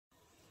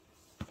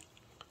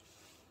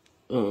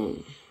I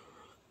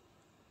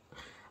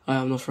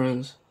have no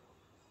friends,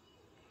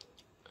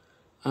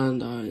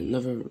 and I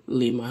never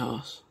leave my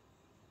house.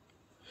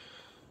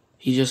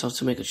 You just have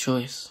to make a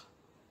choice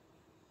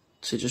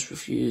to just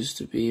refuse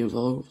to be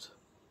involved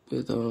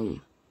with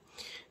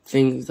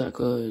things that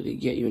could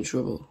get you in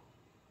trouble.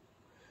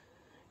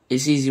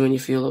 It's easy when you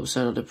feel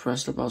upset or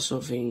depressed about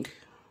something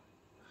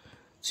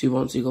to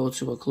want to go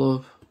to a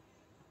club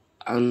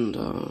and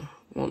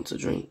want to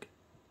drink.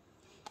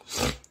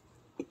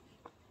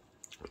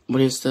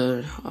 But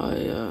instead,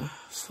 I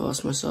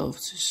force myself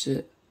to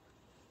sit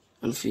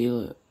and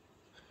feel it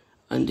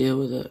and deal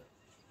with it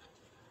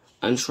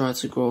and try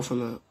to grow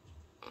from it.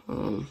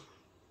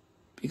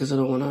 Because I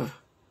don't want to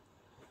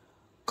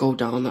go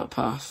down that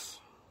path.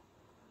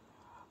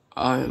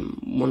 I'm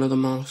one of the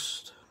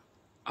most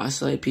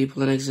isolated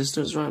people in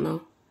existence right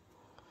now.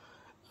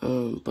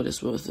 But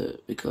it's worth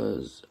it,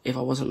 because if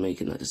I wasn't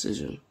making that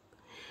decision,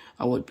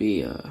 I would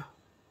be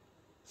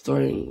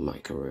throwing my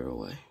career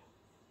away.